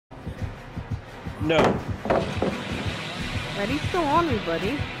No. Ready's still on me,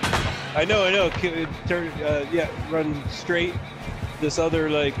 buddy. I know. Turn, yeah, run straight. This other,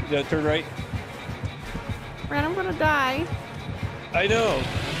 like, turn right. Red, I'm gonna die. I know.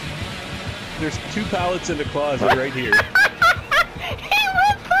 There's 2 pallets in the closet right here. He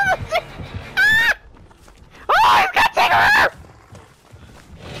went past it! Ah! Oh, he's got Tinkerer!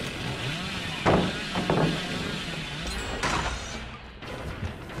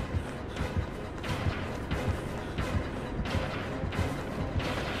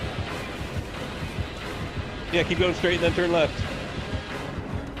 Yeah, keep going straight and then turn left.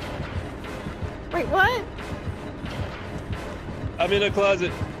 Wait, what? I'm in a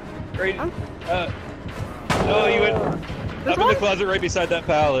closet. Right. I'm... Oh, you went. This I'm one? in the closet right beside that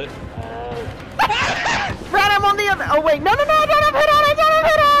pallet. Red, I'm on the other. Oh wait, no, don't have hit on. I don't have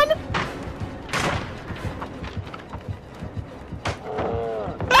hit on.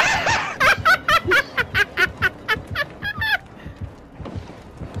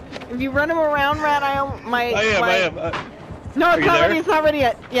 If you run him around, Red, I am. I am. No, it's not there? ready. It's not ready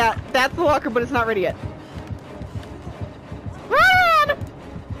yet. Yeah, that's the locker, but it's not ready yet. Run!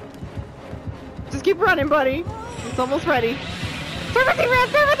 Just keep running, buddy. It's almost ready. Servicing, Red,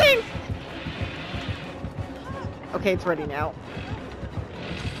 servicing! Okay, it's ready now.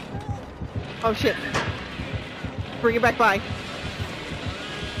 Oh shit. Bring it back by.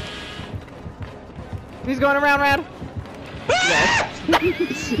 Who's going around, Rad? Yes.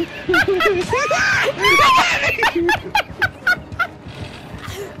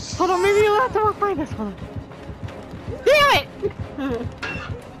 Hold on, maybe you'll have to walk by this one. Damn it!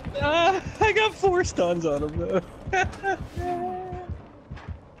 I got 4 stuns on him though.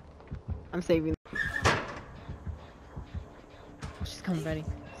 I'm saving. Oh, she's coming, Betty.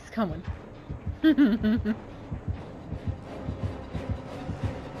 She's coming.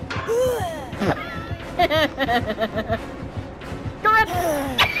 Go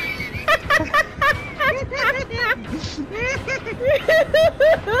ahead!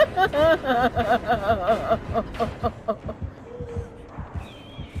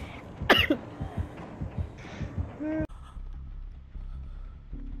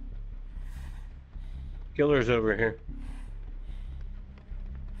 Killer's over here.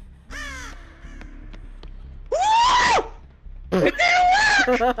 It didn't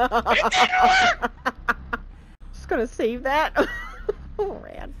work! It didn't work! Just gonna save that. Oh,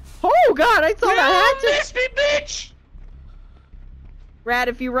 Rad. Oh god, I saw that hatchet! Miss me, bitch! Rad,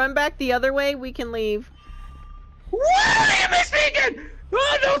 if you run back the other way, we can leave. What? You missed me again!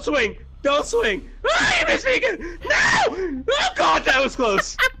 Oh, don't swing! Don't swing! Oh, you missed me again! No! Oh god, that was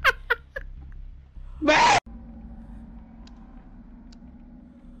close! Man!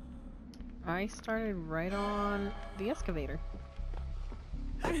 I started right on the excavator.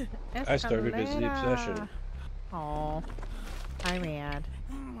 I started as the obsession. Aw. Hi, Rad.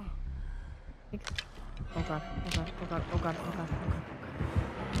 Oh god, oh god, oh god, oh god, oh god, oh god.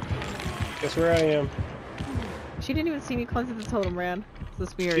 Guess where I am? She didn't even see me cleanse the totem, Rad. This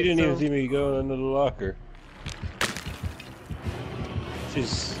is weird. She didn't even see me go into the locker.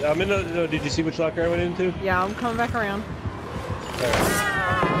 I'm in the. No, did you see which locker I went into? Yeah, I'm coming back around. Alright.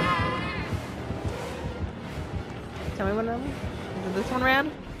 Tell me what number? Is it this one, Rad?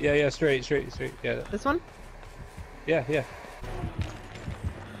 Yeah, straight. Yeah. This one? Yeah.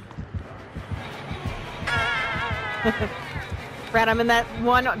 Rad, I'm in that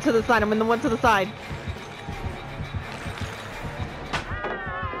one to the side. I'm in the one to the side.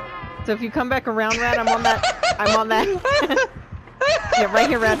 So if you come back around, Rad, I'm on that. Yeah, right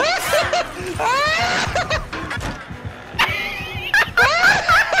here, Rad.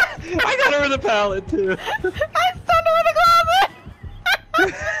 I got her in the pallet too. I stunned her in the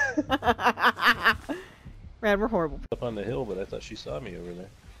closet! Rad, we're horrible. Up on the hill, but I thought she saw me over there.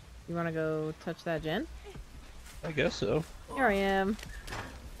 You wanna go touch that gen? I guess so. Here I am.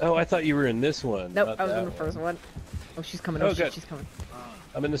 Oh, I thought you were in this one. Nope, I was in the first one. Oh, she's coming. Oh, shit, she's coming.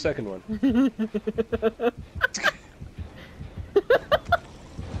 I'm in the second one. I'm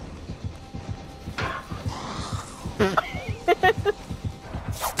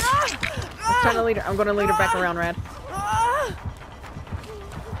trying to lead her. I'm gonna lead her back around, Rad.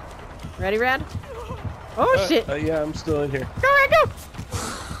 Ready, Rad? Oh shit! Yeah, I'm still in here. Go, Rad, go!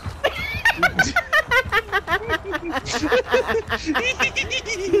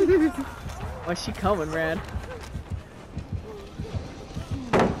 What's she coming, Rad?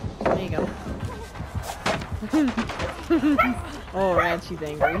 There you go. Oh, Rad, she's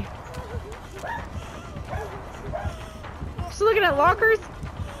angry. She's looking at lockers?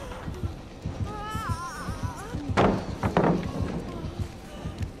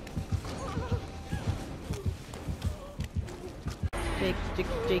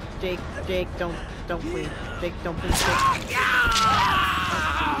 Jake, don't please. Jake, don't please. Jake.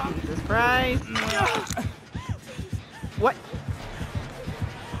 Oh, Jesus Christ. What?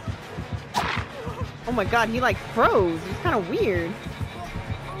 Oh my god, he like froze. He's kind of weird.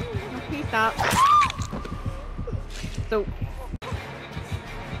 No, please stop. So.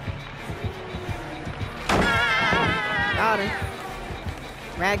 Got her.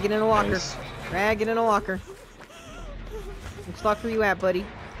 Rag, get in a locker. Nice. Rag, get in a locker. Which locker are you at, buddy?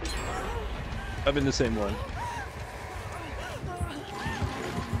 I'm in the same one.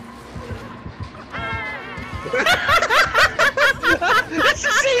 That's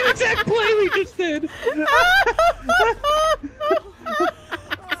the same exact play we just did.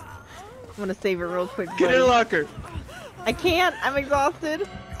 I'm gonna save it real quick, buddy. Get in a locker. I can't. I'm exhausted.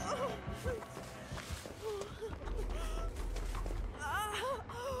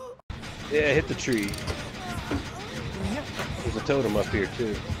 Yeah, hit the tree. Yep. There's a totem up here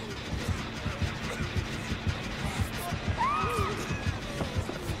too.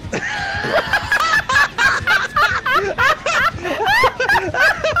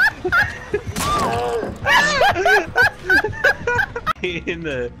 In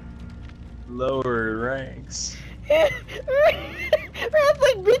the lower ranks. Rad's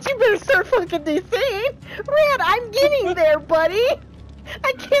like, bitch, you better start fucking DCing. Rad, I'm getting there, buddy.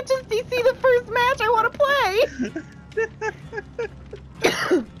 I can't just DC the first match I want to play.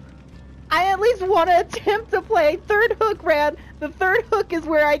 I at least want to attempt to play third hook, Rad. The third hook is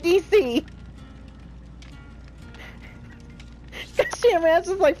where I DC. Damn, man, it's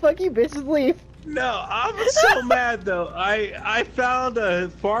just like, fuck you, bitches, leave. No, I'm so mad though. I found a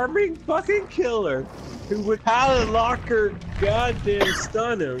farming fucking killer who would pallet locker goddamn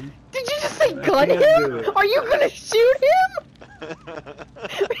stun him. Did you just say gun him? Are you gonna shoot him? Gonna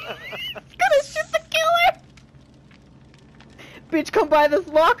shoot the killer? Bitch, come by this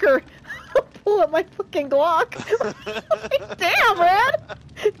locker. Pull up my fucking Glock. Damn, Rad.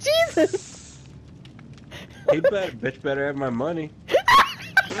 Jesus. Bitch better have my money.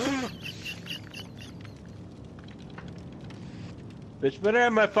 Bitch better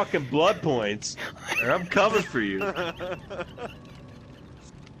have my fucking blood points, or I'm coming for you.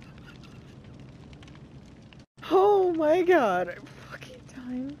 Oh my god, I'm fucking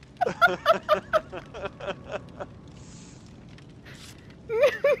dying.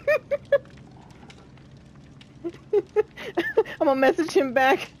 I'm gonna message him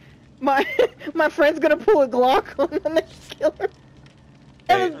back. My friend's gonna pull a Glock on the next killer.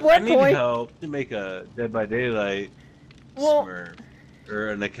 Hey, I need help to make a Dead by Daylight Smurf, or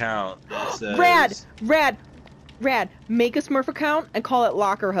an account that says... Rad, make a Smurf account and call it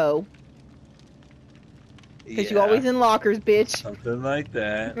Locker Ho. Because you always in lockers, bitch. Something like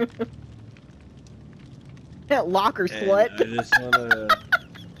that. That locker slut. I just wanna...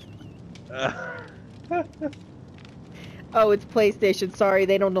 Oh, it's PlayStation. Sorry,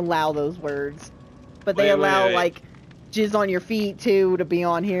 they don't allow those words. But they allow, like, jizz on your feet, too, to be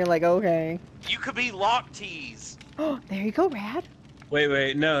on here. Like, okay. You could be lock tease. Oh, there you go, Rad.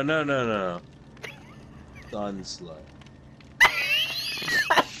 Wait, no. Stun slut.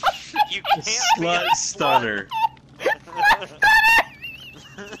 You can't Slut stunner.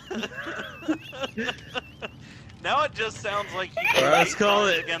 Now it just sounds like you Or I'll call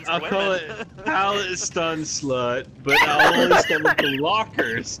it pallet stun slut, but I'll only stun with the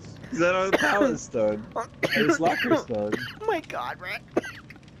lockers. Because I don't have pallet stun. It's locker stun. Oh my god, Rad.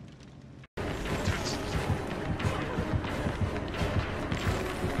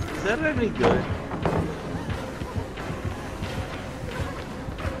 Is that any good?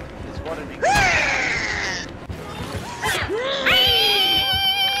 Is what it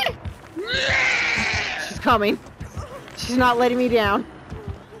She's coming. She's not letting me down.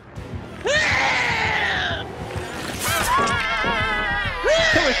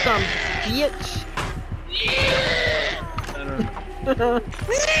 Kill her some, bitch. I don't know.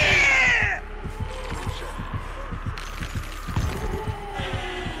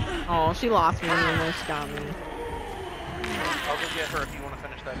 Oh, she lost me and almost got me. I'll go get her if you want to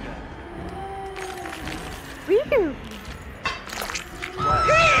finish that gen.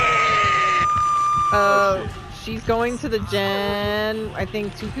 She's going to the gen. I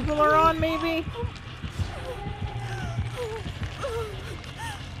think 2 people are on, maybe?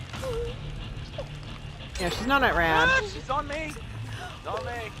 Yeah, she's not at Rad. Ah, she's on me. She's on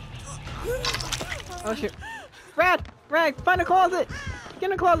me. Oh, shoot. Rad! Find a closet! Get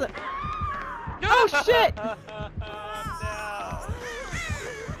in a closet! Oh, shit! No.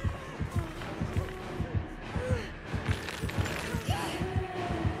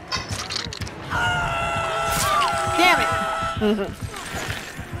 Damn it!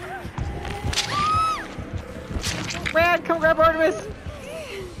 Rad, come grab Artemis!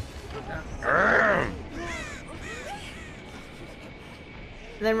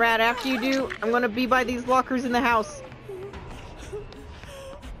 And then Rad, after you do, I'm gonna be by these lockers in the house.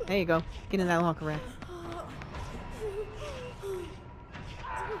 There you go. Get in that locker, Rad.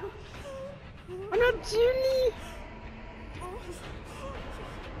 I'm not Julie!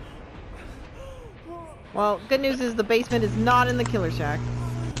 Well, good news is the basement is not in the killer shack.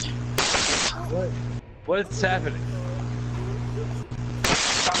 What? What's happening?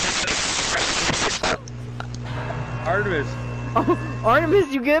 Artemis! Oh,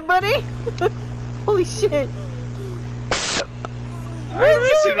 Artemis, you good, buddy? Holy shit!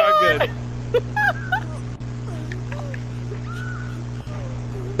 Artemis, you're not good!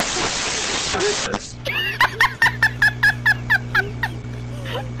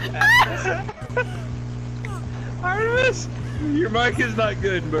 Artemis! Your mic is not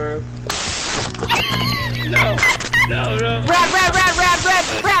good, bro. No! No, no! Rad! No,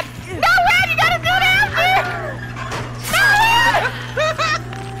 Rad, you gotta go down there!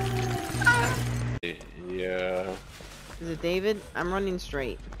 No! Yeah. Is it David? I'm running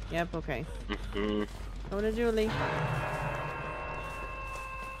straight. Yep, okay. Go to Julie.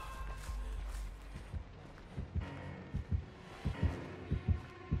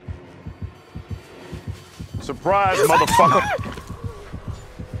 Surprise, motherfucker!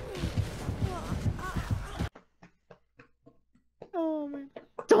 Oh man.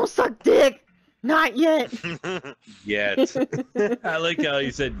 Don't suck dick! Not yet! Yet. I like how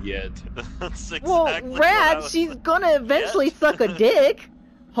you said yet. That's exactly Well, what I Rad, was- she's gonna eventually suck a dick.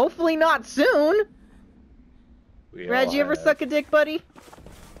 Hopefully not soon. We Rad, all you ever have. suck a dick, buddy?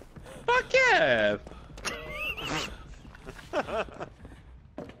 Fuck yeah!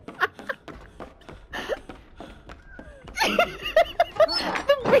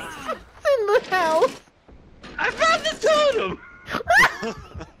 The basement's in the house! I found the totem!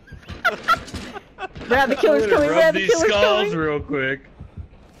 Rad, the killer's I'm gonna coming! rub Rad, the these killer's skulls coming! real quick.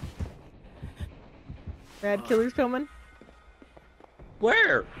 Rad, killer's coming.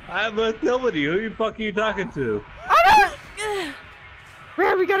 Where? I have nobody. Who the fuck are you talking to? Oh no!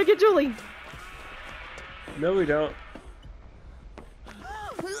 Rad, we gotta get Julie! No, we don't.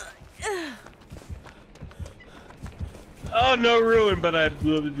 Oh, no ruin, but I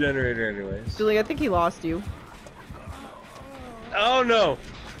blew the generator anyways. Julie, I think he lost you. Oh no!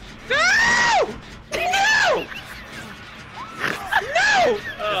 No! No! No!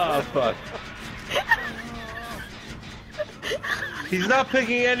 Oh fuck. He's not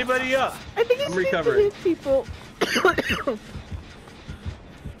picking anybody up. I think he's I'm trying to recovering. hit people.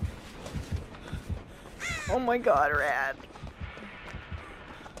 Oh my god, Rad.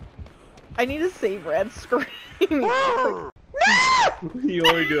 I need to save Rad screaming. No! You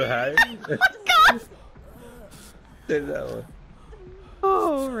only do a high? Oh god! Save that one.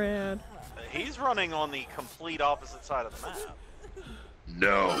 Oh, Rad. He's running on the complete opposite side of the map.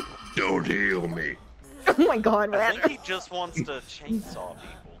 No, don't heal me. Oh my god, I Rad. think he just wants to chainsaw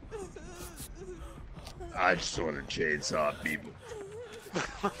people. I just want to chainsaw people.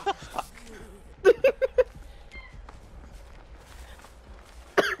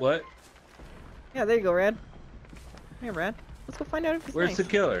 What? Yeah, there you go, Rad. Here, Rad. Let's go find out if he's Where's nice. the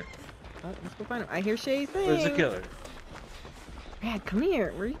killer? Oh, let's go find him. I hear Shay's thing. Where's the killer? Rad, come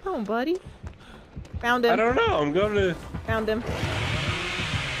here. Where you going, buddy? Found him. I don't know. I'm going to. Found him.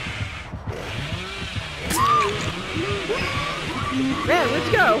 Rad, where'd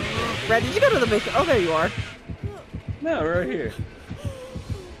you go? Rad, did you go to the basement? Oh, there you are. No, right here.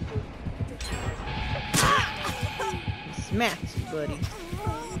 Smacked you, buddy.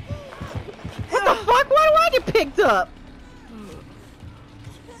 What the fuck? Why do I get picked up?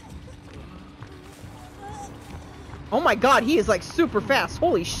 Oh my god, he is like super fast.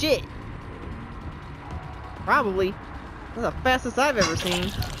 Holy shit. Probably. That's the fastest I've ever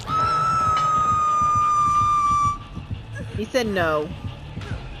seen. He said no.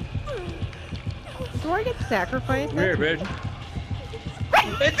 Do I get sacrificed? Come here, That's- bitch.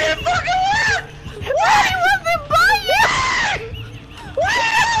 It didn't fucking work! What? He wasn't by you!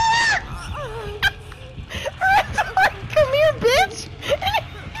 Come here, bitch!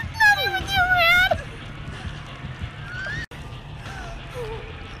 It's not even you, man!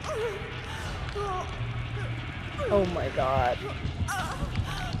 Oh my god.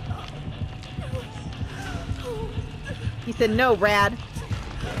 He said no, Rad.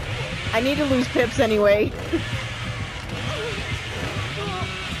 I need to lose pips anyway.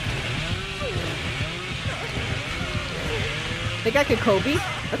 Think I could Kobe?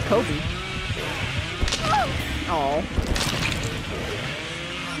 That's Kobe. Oh.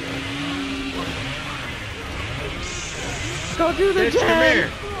 Go do the Bitch, come here.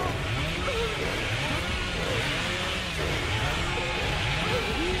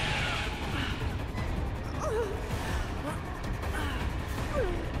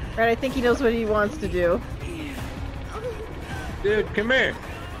 Right, I think he knows what he wants to do. Dude, come here.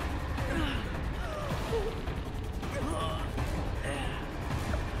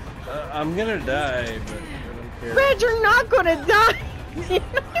 I'm gonna die, but I don't care. Red, you're not gonna die!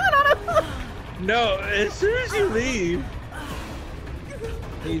 No, as soon as you leave,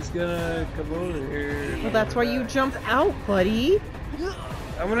 he's gonna come over here. Well, that's why you jump out, buddy.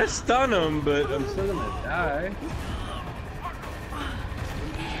 I'm gonna stun him, but I'm still gonna die.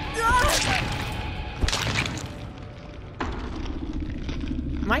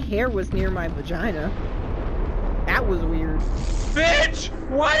 My hair was near my vagina. That was weird. Bitch!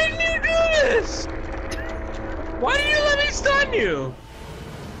 Why didn't you do this? Why did you let me stun you?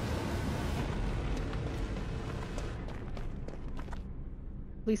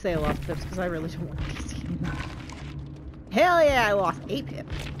 Please say I lost pips, because I really don't want to see him. Hell yeah, I lost a pip.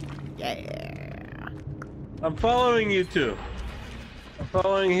 Yeah. I'm following you too. I'm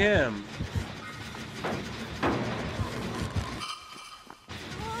following him.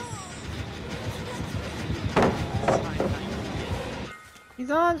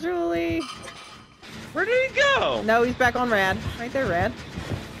 He's on, Julie. Where did he go? No, he's back on Rad. Right there, Rad.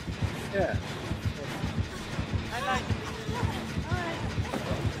 Yeah.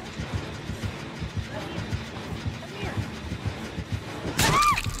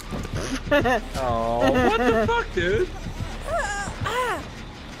 Oh, what the fuck, dude?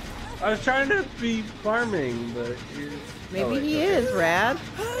 I was trying to be farming, but you... Maybe he is, Rad.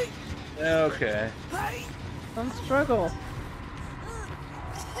 Okay. Don't struggle.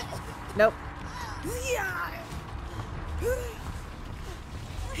 Nope.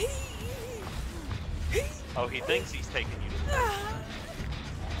 Oh, he thinks he's taking you.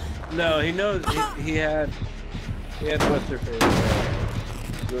 No, he knows he had what's her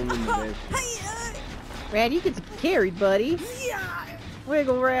face room in the basement. Rad, you get carried, buddy.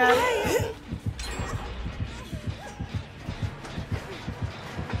 Wiggle, Rad.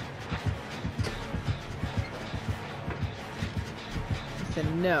 He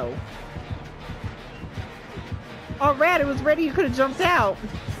said no. Oh, Rad, it was ready. You could have jumped out.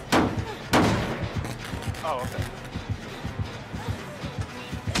 Oh, okay.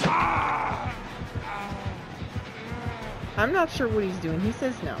 I'm not sure what he's doing. He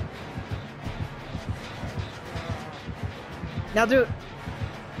says no. Now do it.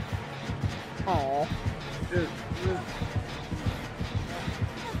 Aww.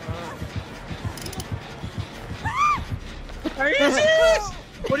 Are you serious?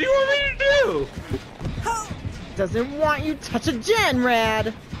 What do you want me to do? Doesn't want you touch a gen,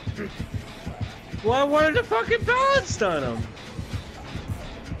 Rad. Well, I wanted to fucking pallet stun him.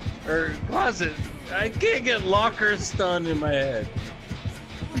 Or closet. I can't get locker stun in my head.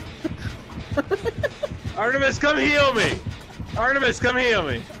 Artemis, come heal me! Artemis, come heal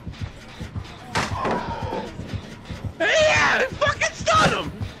me! Hey, yeah! Fucking stun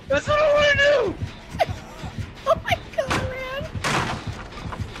him! That's what I want to do! Oh my god, Rad!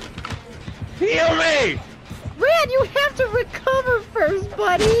 Heal me! Rad, you have to recover first,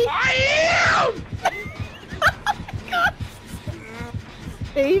 buddy! I am! Oh my god!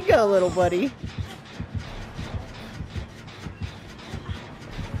 There you go, little buddy.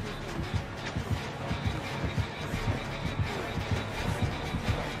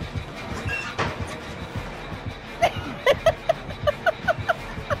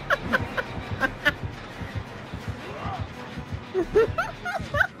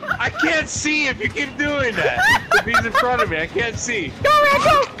 I can't see if you keep doing that. If he's in front of me, I can't see. Go, Rad,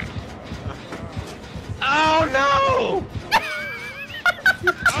 go! Oh no!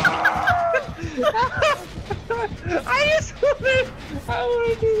 I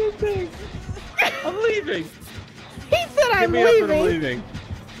want to do the thing. I'm leaving. He said I'm Get me up and I'm leaving. leaving.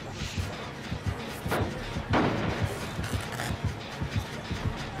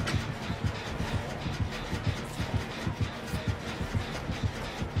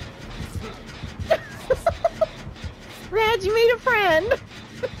 Rad, you made a friend.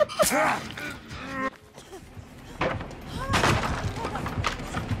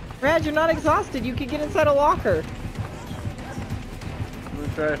 Rad, you're not exhausted. You can get inside a locker. I'm gonna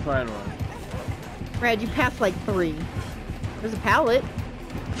try to find one. Rad, you passed like 3. There's a pallet.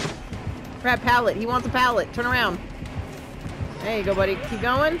 Rad, pallet. He wants a pallet. Turn around. There you go, buddy. Keep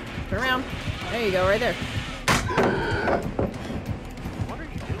going. Turn around. There you go, right there. What are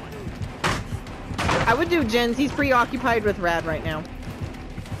you doing? I would do Jens. He's preoccupied with Rad right now.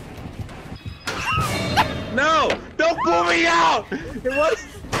 No! Don't pull me out! It was...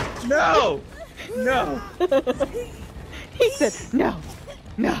 No! No! He said, no!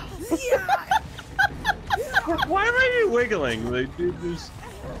 No! Why am I wiggling? Like, dude, there's...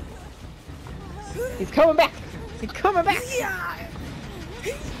 He's coming back! He's coming back!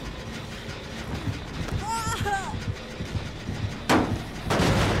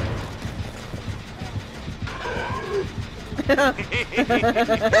 How did you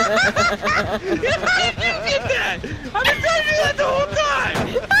get that? I've been trying to do that the whole time!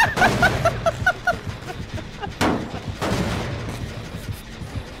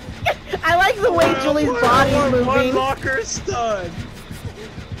 I like the way Julie's body's moving. One locker stud.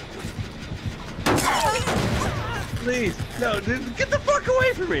 Please, no, dude, get the fuck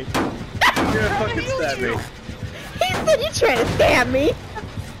away from me! You're gonna fucking stab me. He said you're trying to stab me!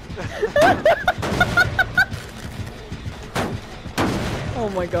 Oh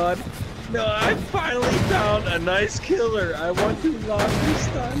my god. No, I finally found a nice killer. I want to locker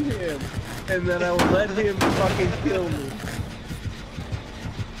stun him. And then I will let him fucking kill me.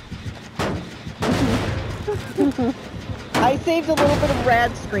 I saved a little bit of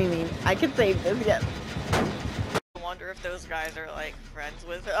Rad screaming. I can save this, yes. I wonder if those guys are like friends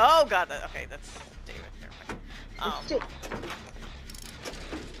with. Oh god, okay, that's David. Never mind.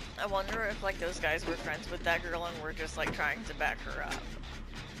 I wonder if like those guys were friends with that girl and we're just like trying to back her up.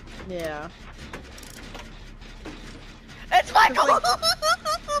 Yeah. It's Michael!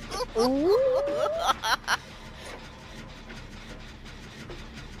 Ooh.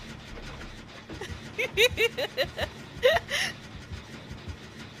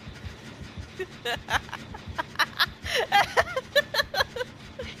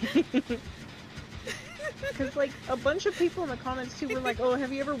 Because like a bunch of people in the comments too were like, oh,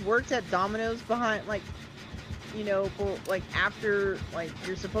 have you ever worked at Domino's behind like, you know, for, like after like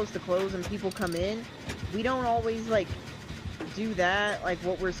you're supposed to close and people come in? We don't always like do that, like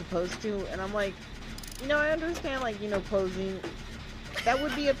what we're supposed to. And I'm like, you know, I understand like, you know, closing. That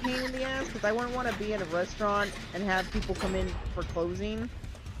would be a pain in the ass because I wouldn't want to be at a restaurant and have people come in for closing.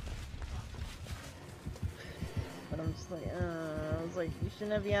 But I'm just like, I was like, you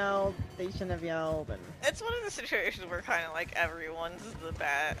shouldn't have yelled, they shouldn't have yelled, and... It's one of the situations where kind of like everyone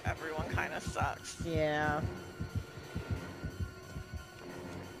kind of sucks. Yeah.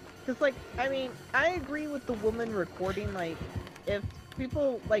 Because like, I mean, I agree with the woman recording, like, if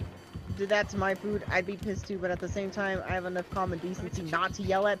people, like, did that to my food, I'd be pissed too, but at the same time, I have enough common decency not to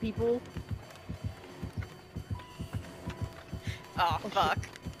yell at people. Oh, fuck.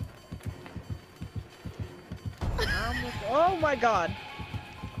 Oh my god!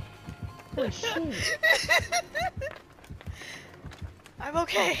 Holy shit! I'm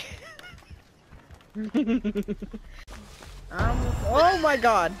okay. Oh my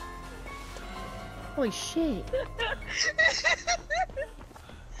god! Holy shit!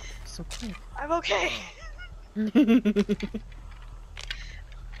 So quick. I'm okay.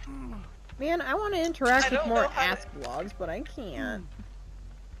 Man, I want to interact with more Ask to... Vlogs, but I can't.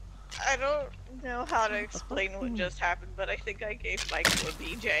 I don't know how to explain what just happened, but I think I gave Michael a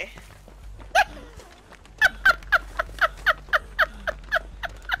BJ.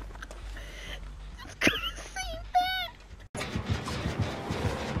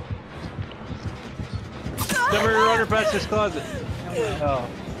 Somebody run her past this closet. Oh.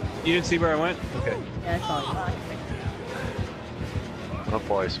 You didn't see where I went? Okay. Yeah, I saw you. Oh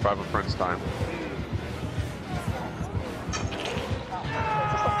boy, survival friends time.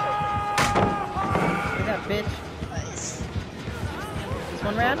 Look at that bitch. Nice. This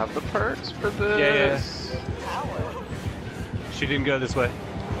one ran? Have the perks for this. Yeah. She didn't go this way.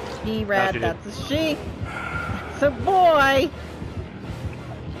 She rat, she that's a she. It's a boy.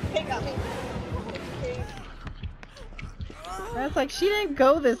 He got me. That's like, she didn't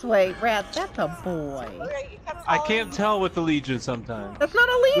go this way. Rat, that's a boy. I can't tell with the Legion sometimes. That's not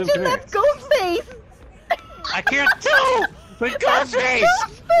a Legion, that's Ghostface. I can't tell with Ghostface!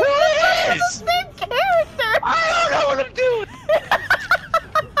 Who it is? Same character. I don't know what I'm doing!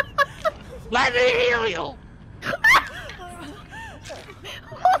 Let me heal you!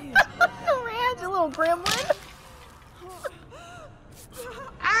 Rat, you little gremlin.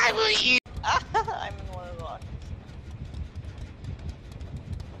 I will eat. I'm in one of the lockers.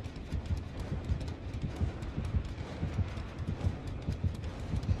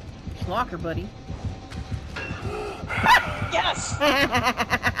 Locker, buddy. Yes!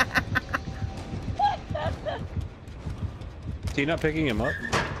 Is he not picking him up?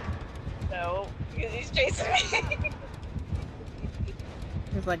 No, because he's chasing me.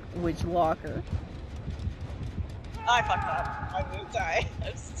 He's like, which locker? I fucked up. I moved high.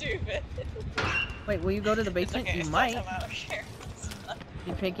 I'm stupid. Wait, will you go to the basement? Okay, You stop, might. I'm out of here.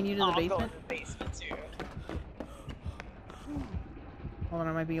 You taking you to the I'll go basement? in the basement too. Hold on,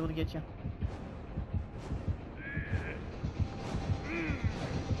 I might be able to get you.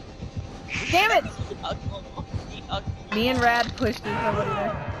 Damn it! Me and Rad pushed in somebody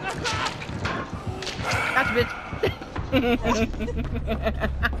there. Gotcha, bitch!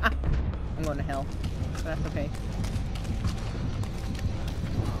 I'm going to hell. But that's okay.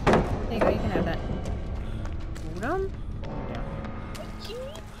 There you go, you can have that. Hold on. Yeah.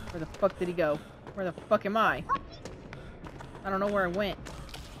 Where the fuck did he go? Where the fuck am I? I don't know where I went.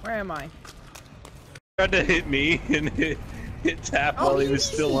 Where am I? Tried to hit me and hit Tap while he was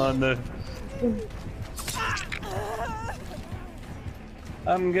still on the...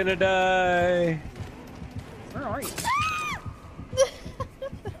 I'm gonna die. Where are you?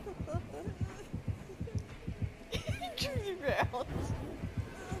 Turn around.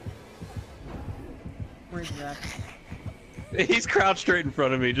 Where's that? He's crouched straight in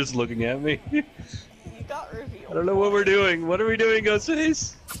front of me, just looking at me. You got revealed. I don't know what we're doing. What are we doing,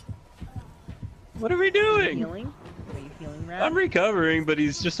 Ghostface? What are we doing? Healing? Are you healing, Rad? I'm recovering, but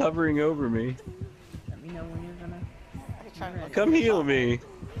he's just hovering over me. Let me know when you're gonna... Come heal me.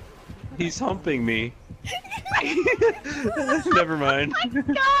 He's humping me. Never mind. Oh my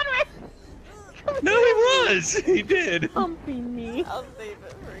god, No, he was! He did! humping me. I'll save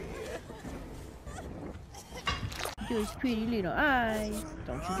it for you. Those pretty little eyes.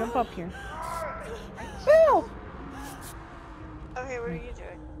 Don't you jump up here. Bill! Okay, what are you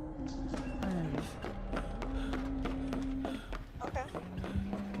doing? Okay.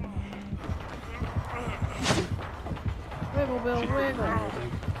 Wiggle, Bill, wiggle.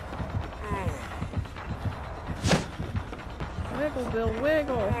 Wiggle, Bill,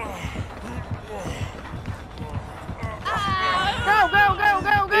 wiggle. Go, go, go,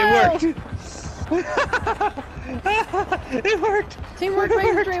 go, go! It worked! It worked! Teamwork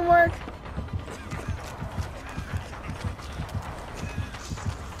makes the dream work.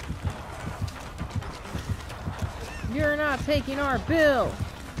 You're not taking our bill.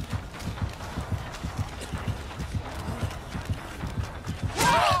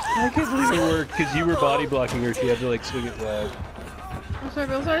 I can't believe it worked because you were body blocking her. She had to like swing it wide. I'm sorry,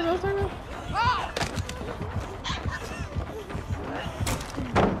 Bill. Sorry, Bill. Sorry, Bill.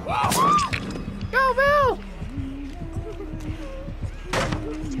 Go, Bill!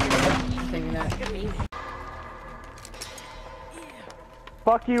 Taking that.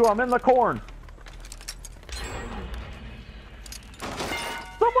 Fuck you, I'm in the corn.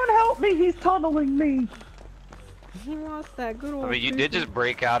 Someone help me, he's tunneling me. He lost that good old. I mean, you did just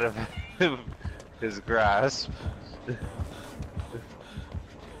break out of his grasp.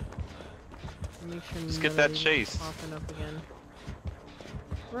 Make sure Just get that nobody's chase. popping up again.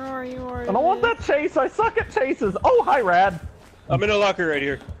 Where are you? I don't want that chase, I suck at chases. Oh, hi, Rad. I'm in a locker right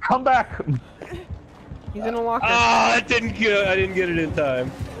here. Come back. He's in a locker. Ah, I didn't get it in time.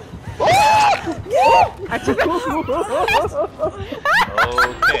 I took it.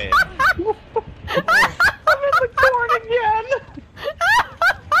 Okay. I'm in the corn again.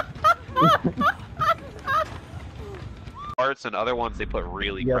 Parts and other ones they put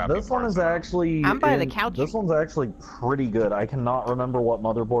really Yeah, crappy this one parts is on. actually. I'm by the couch. This one's actually pretty good. I cannot remember what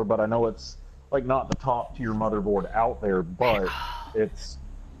motherboard, but I know it's like not the top tier motherboard out there, but it's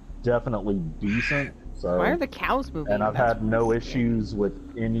definitely decent. So. Why are the cows moving? And I've had no issues with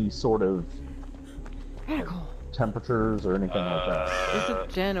any sort of Radical. temperatures or anything like that. There's a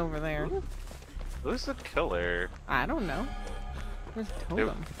Jen over there. Who's the killer? I don't know. There's a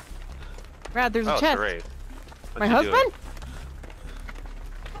totem. Rad, there's Oh, a it's chest. Raid. My husband?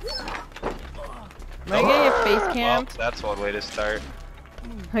 Am I gonna get face camped? Well, that's one way to start.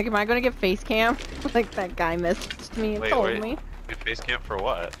 Like, am I gonna get face camped? Like that guy messaged me and told me. You face camp for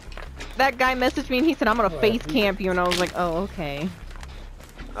what? That guy messaged me and he said, I'm gonna face camp you, and I was like, oh, okay.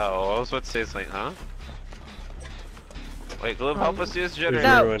 Oh, I was about to say, it's like, huh? Wait, Glib, help us do this generator.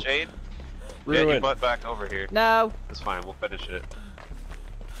 No. Jade? Get Ruin. your butt back over here. No. It's fine, we'll finish it.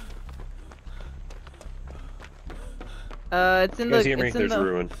 It's in Guys, the. hear me? It's in There's the.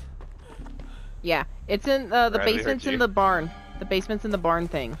 ruin. Yeah, it's in the Right, we heard basement's in you. the barn. The basement's in the barn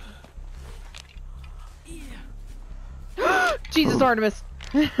thing. Jesus, Artemis.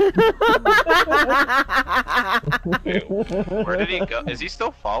 Wait, where did he go? Is he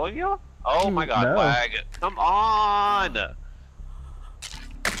still following you? Oh my god, No. lag. Come on! At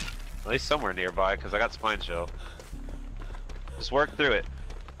least somewhere nearby, because I got spine chill. Just work through it.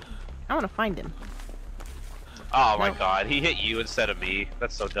 I want to find him. Oh my Nope. god, he hit you instead of me.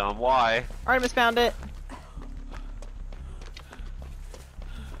 That's so dumb. Why? Artemis found it.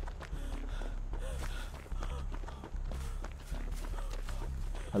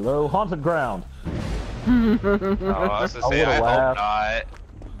 Hello, haunted ground. Oh, I was gonna say, I hope not.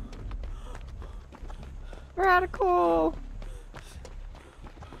 Radical.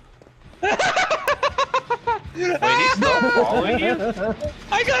 Wait, he's still following you?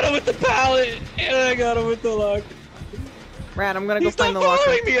 I got him with the pallet, and I got him with the lock. Rad, I'm gonna go He's find not the locker.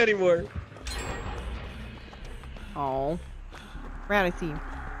 following me anymore. Oh. Rad, I see you.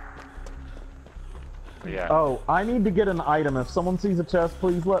 Yeah. Oh, I need to get an item. If someone sees a chest,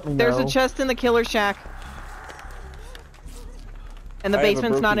 please let me know. There's a chest in the killer shack. And the I have a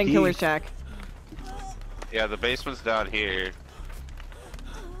basement's not in broken killer key. shack. Yeah, the basement's down here.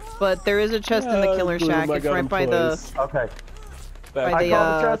 But there is a chest in the killer shack. It's right by the... Okay. By I the,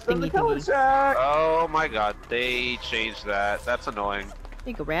 found the chest in the thingy killer thingy. shack! Oh my god, they changed that. That's annoying. There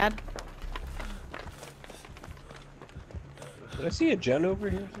you go, Rad. Did I see a gen over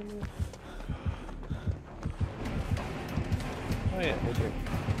here somewhere? Oh yeah, right there.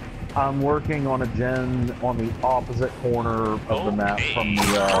 I'm working on a gen on the opposite corner of the map from the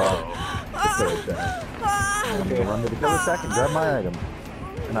killer shack. I'm gonna run to the killer shack and grab my item.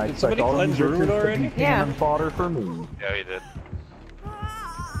 And I Did expect somebody all of cleanse you your bitches room to already? be Yeah. cannon fodder for me. Yeah, he did.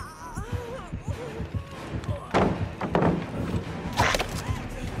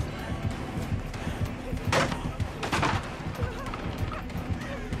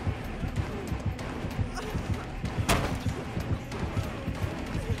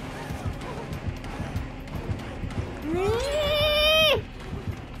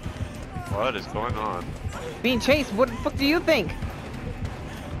 What is going on? Being chased, what the fuck do you think?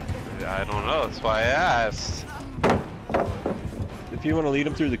 I don't know, that's why I asked. If you want to lead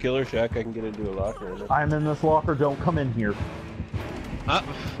him through the killer shack, I can get into a locker. I'm in this locker, don't come in here. I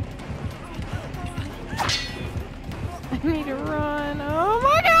need to run. Oh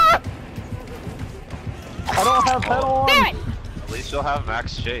my god! I don't have head on! Damn it! At least you'll have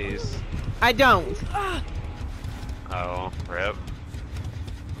max chase. I don't. Oh, rip.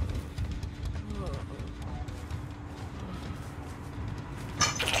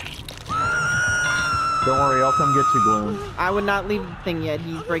 Don't worry, I'll come get you, Gloom. I would not leave the thing yet.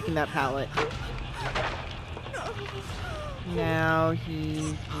 He's breaking that pallet. Now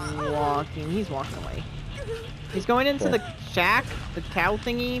he's walking. He's walking away. He's going into the shack, the cow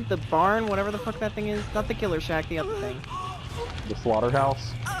thingy, the barn, whatever the fuck that thing is. Not the killer shack, the other thing. The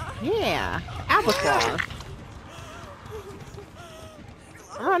slaughterhouse? Yeah, abattoir.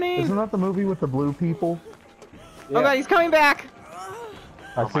 Running. Isn't that the movie with the blue people? Yeah. Oh god, he's coming back.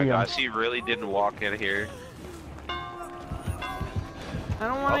 I Oh see my him. gosh, he really didn't walk in here. I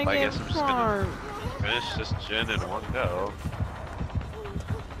don't want to I get guess I'm just farmed. Finish this gen in one go.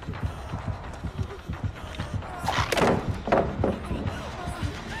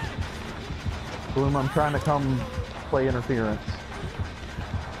 Gloom, I'm trying to come play interference.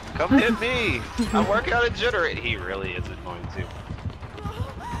 Come hit me! I'm working on a generator. He really isn't going to.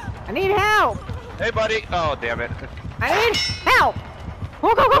 I need help. Hey, buddy! Oh, damn it. I need help.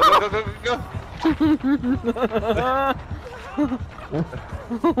 Go, go, Go, go, go, go. go,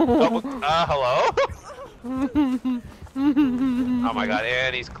 go, go! Hello? Oh my god,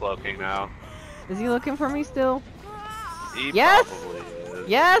 and he's cloaking now. Is he looking for me still? He Yes! probably is.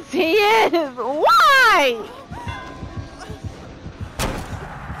 Yes, he is! Why?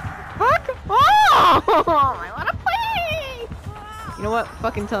 Fuck off! I wanna play! You know what?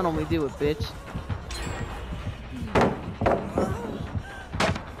 Fucking tunnel me, do it, bitch.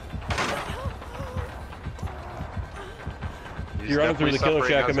 He's You're running through the definitely killer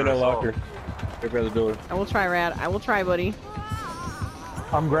shack, I'm in a suffering locker. Right by the door. I will try, Rad. I will try, buddy.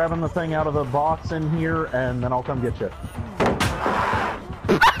 I'm grabbing the thing out of the box in here, and then I'll come get you.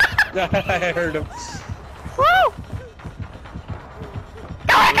 I heard him. Woo!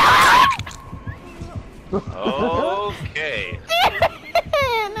 Okay.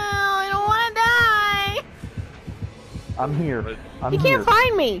 No, I don't want to die! I'm here. I'm He here. can't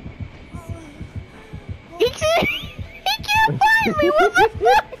find me! He can't find me! What the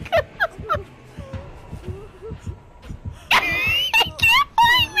fuck? He can't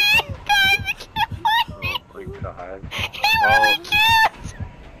find me! Guys, he can't find me! Oh my god. He really can't!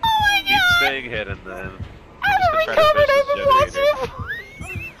 Oh my Keep god! staying hidden then. I haven't Just gonna try to recovered, finish I've been this watching generator. it!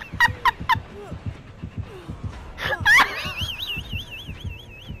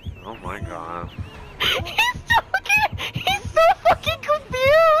 Oh my god. He's so fucking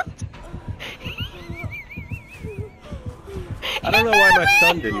confused! I don't know why my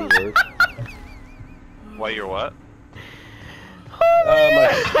stun didn't work. Why you're what?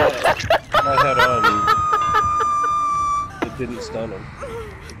 My head on. It didn't stun him.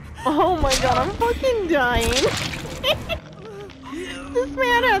 Oh my god, I'm fucking dying. This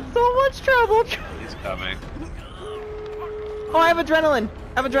man had so much trouble. He's coming. Oh, I have adrenaline.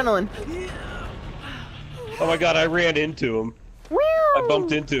 I have adrenaline. Oh my god, I ran into him. Woo! I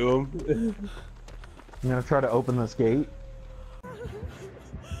bumped into him. I'm gonna try to open this gate.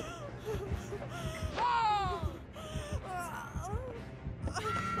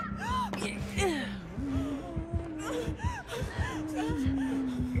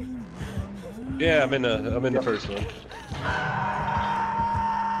 Yeah, I'm in the first one.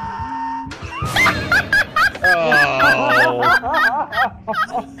 Oh!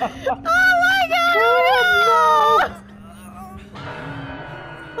 Oh my god!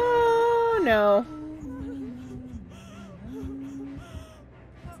 Oh no!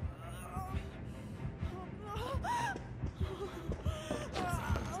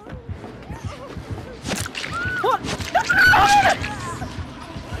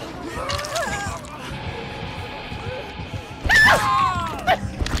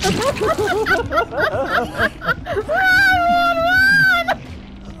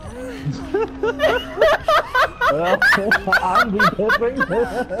 I'm de-tipping.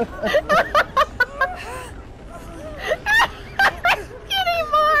 Skinny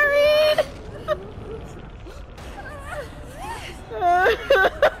Maureen!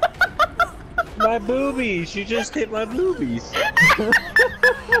 My boobies! She just hit my boobies!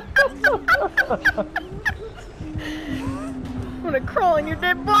 I'm gonna crawl in your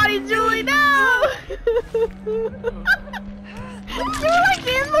dead body, Julie, no! You're like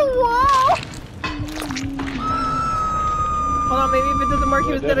in the wall! Hold on, maybe if it doesn't work,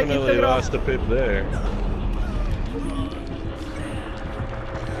 he was dead. I can Definitely took it off. lost a pip there.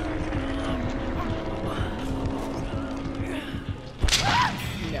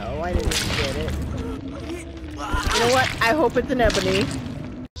 No, I didn't even get it. You know what? I hope it's an ebony.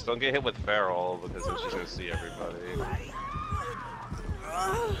 Just don't get hit with Feral because then she's gonna see everybody.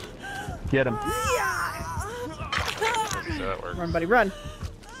 Get him. So that works. Run, buddy, run.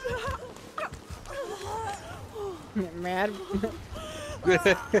 Mad.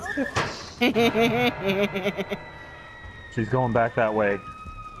 She's going back that way.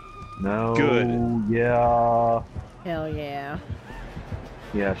 No. Good. Yeah. Hell yeah.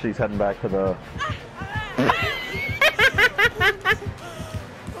 Yeah, she's heading back to the...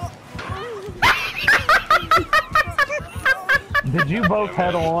 Did you both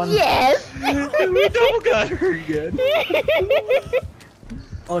head on? Yes! We double got her again.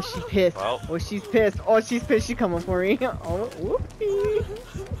 Oh, she's pissed. Well. Oh, she's pissed. Oh, she's pissed. She's coming for me. Oh, whoopsie.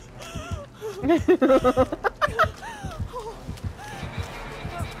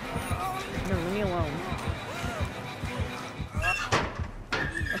 No, leave me alone.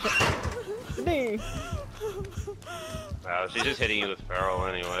 Okay. Wow, she's just hitting you with Feral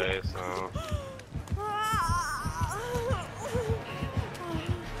anyway, so...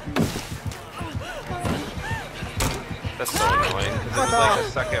 That's so annoying, because it's like a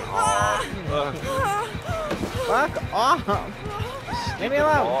second off. Fuck off. Leave me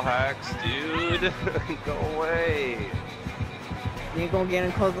alone. Wall hacks, dude. Go away. You ain't gonna get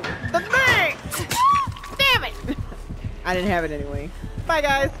in close the thing! Damn it! I didn't have it anyway. Bye,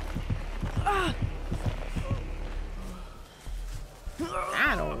 guys. I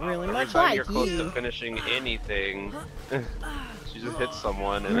don't really Every much time like you're close you. to finishing anything, she just hits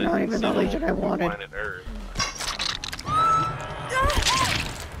someone and You're then not you even see the the Legion I whole wanted. planet Earth.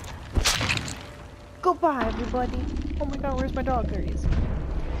 Goodbye, everybody. Oh my god, where's my dog? There he is. I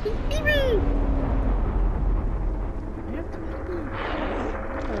have to pee.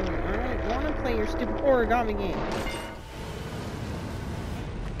 Oh, I don't want to play your stupid origami game.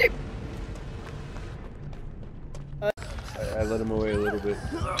 I let him away a little bit.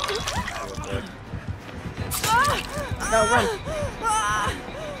 No, run.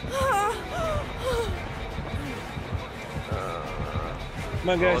 Come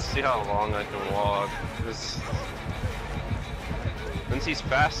on, Well, guys. let's see how long I can walk. Since he's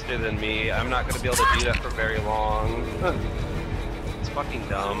faster than me, I'm not going to be able to do that for very long. It's fucking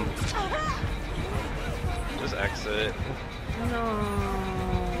dumb. Just exit. No.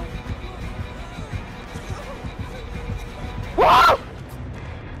 Whoa!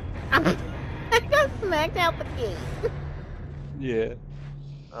 I got smacked out the gate. Yeah.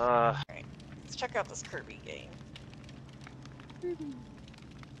 Alright, let's check out this Kirby game.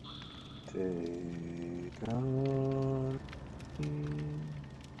 Take on me.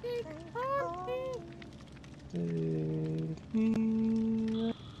 Take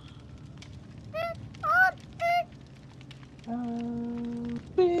me. I'll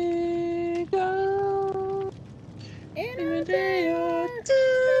be gone in a day or two.